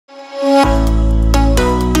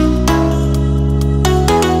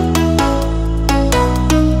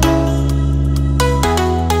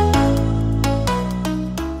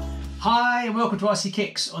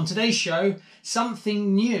RCKicks. On today's show,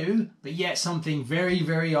 something new, but yet something very,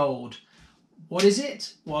 very old. What is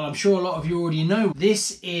it? Well, I'm sure a lot of you already know.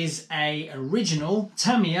 This is a original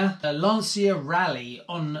Tamiya Lancia Rally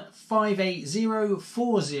on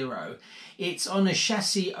 58040. It's on a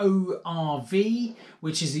chassis ORV,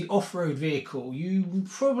 which is the off-road vehicle. You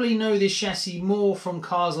probably know this chassis more from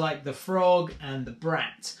cars like the Frog and the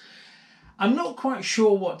Brat. I'm not quite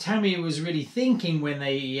sure what Tamiya was really thinking when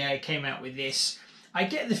they came out with this. I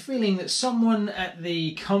get the feeling that someone at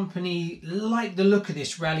the company liked the look of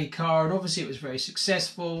this rally car, and obviously it was very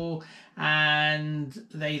successful, and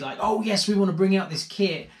they like, oh yes, we want to bring out this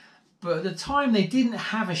kit. But at the time they didn't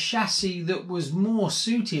have a chassis that was more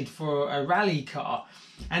suited for a rally car,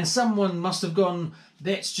 and someone must have gone,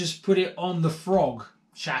 let's just put it on the Frog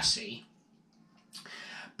chassis,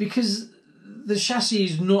 because the chassis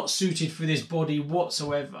is not suited for this body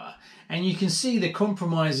whatsoever. And you can see the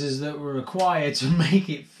compromises that were required to make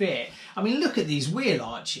it fit. I mean, look at these wheel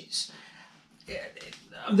arches.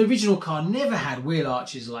 The original car never had wheel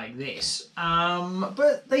arches like this,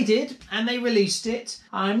 but they did, and they released it.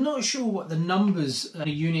 I'm not sure what the numbers of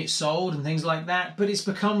the units sold and things like that, but it's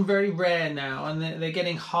become very rare now, and they're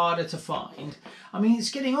getting harder to find. I mean,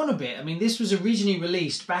 it's getting on a bit. I mean, this was originally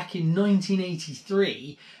released back in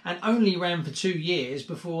 1983 and only ran for 2 years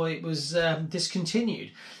before it was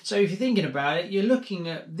discontinued. So if you're thinking about it, you're looking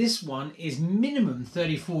at this one is minimum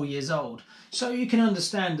 34 years old. So you can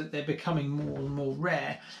understand that they're becoming more and more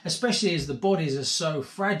rare, especially as the bodies are so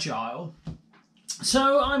fragile.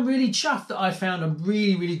 So I'm really chuffed that I found a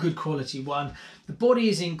really, really good quality one. The body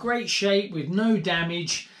is in great shape with no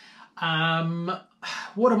damage.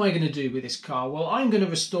 What am I going to do with this car? Well, I'm going to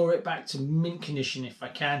restore it back to mint condition if I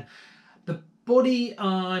can. The body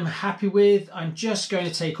I'm happy with. I'm just going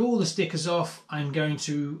to take all the stickers off. I'm going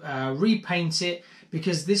to repaint it,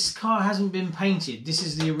 because this car hasn't been painted. This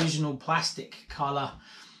is the original plastic colour.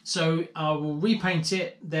 So I will repaint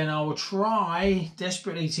it, then I will try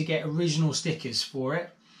desperately to get original stickers for it.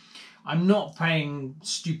 I'm not paying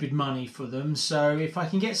stupid money for them, so if I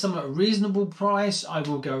can get some at a reasonable price, I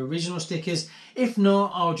will go original stickers. If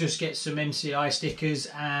not, I'll just get some MCI stickers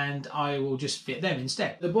and I will just fit them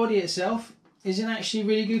instead. The body itself is in actually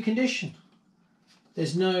really good condition.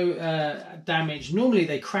 There's no damage. Normally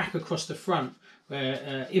they crack across the front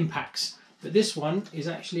where impacts, but this one is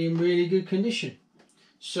actually in really good condition.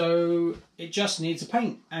 So it just needs a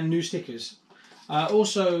paint and new stickers.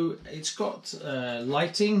 Also, it's got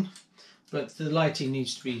lighting, but the lighting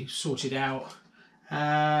needs to be sorted out.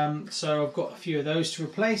 So I've got a few of those to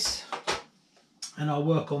replace, and I'll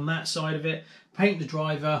work on that side of it. Paint the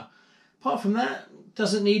driver. Apart from that,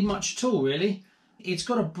 doesn't need much at all really. It's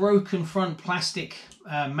got a broken front plastic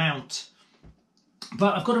mount,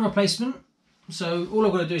 but I've got a replacement. So all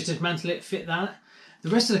I've got to do is dismantle it, fit that. The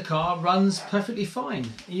rest of the car runs perfectly fine.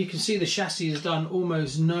 You can see the chassis has done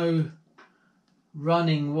almost no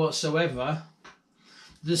running whatsoever.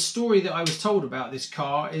 The story that I was told about this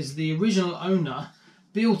car is the original owner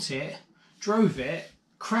built it, drove it,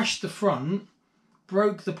 crashed the front,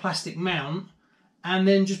 broke the plastic mount, and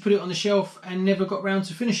then just put it on the shelf and never got round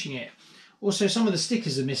to finishing it. Also, some of the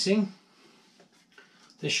stickers are missing.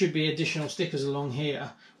 There should be additional stickers along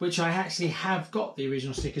here, which I actually have got the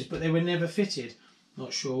original stickers, but they were never fitted.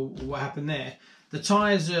 Not sure what happened there. The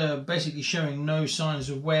tyres are basically showing no signs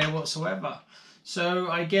of wear whatsoever. So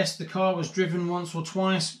I guess the car was driven once or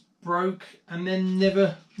twice, broke, and then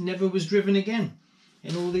never was driven again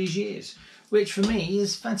in all these years, which for me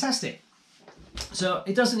is fantastic. So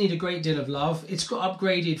it doesn't need a great deal of love. It's got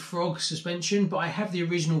upgraded Frog suspension, but I have the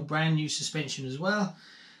original brand new suspension as well.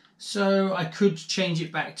 So I could change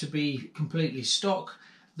it back to be completely stock.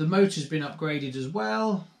 The motor's been upgraded as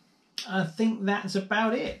well. I think that's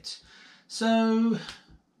about it. So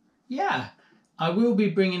yeah, I will be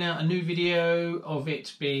bringing out a new video of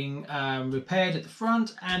it being repaired at the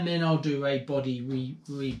front, and then I'll do a body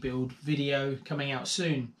rebuild video coming out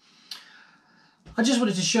soon. I just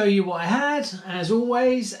wanted to show you what I had, as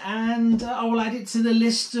always, and I will add it to the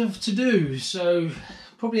list of to-do. So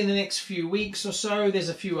probably in the next few weeks or so, there's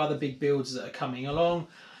a few other big builds that are coming along.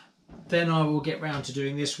 Then I will get round to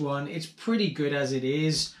doing this one. It's pretty good as it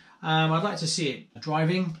is. I'd like to see it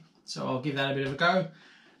driving, so I'll give that a bit of a go.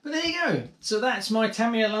 But there you go. So that's my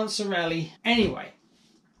Tamiya Lancia Rally. Anyway,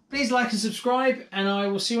 please like and subscribe, and I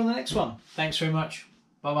will see you on the next one. Thanks very much.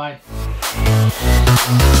 Bye-bye.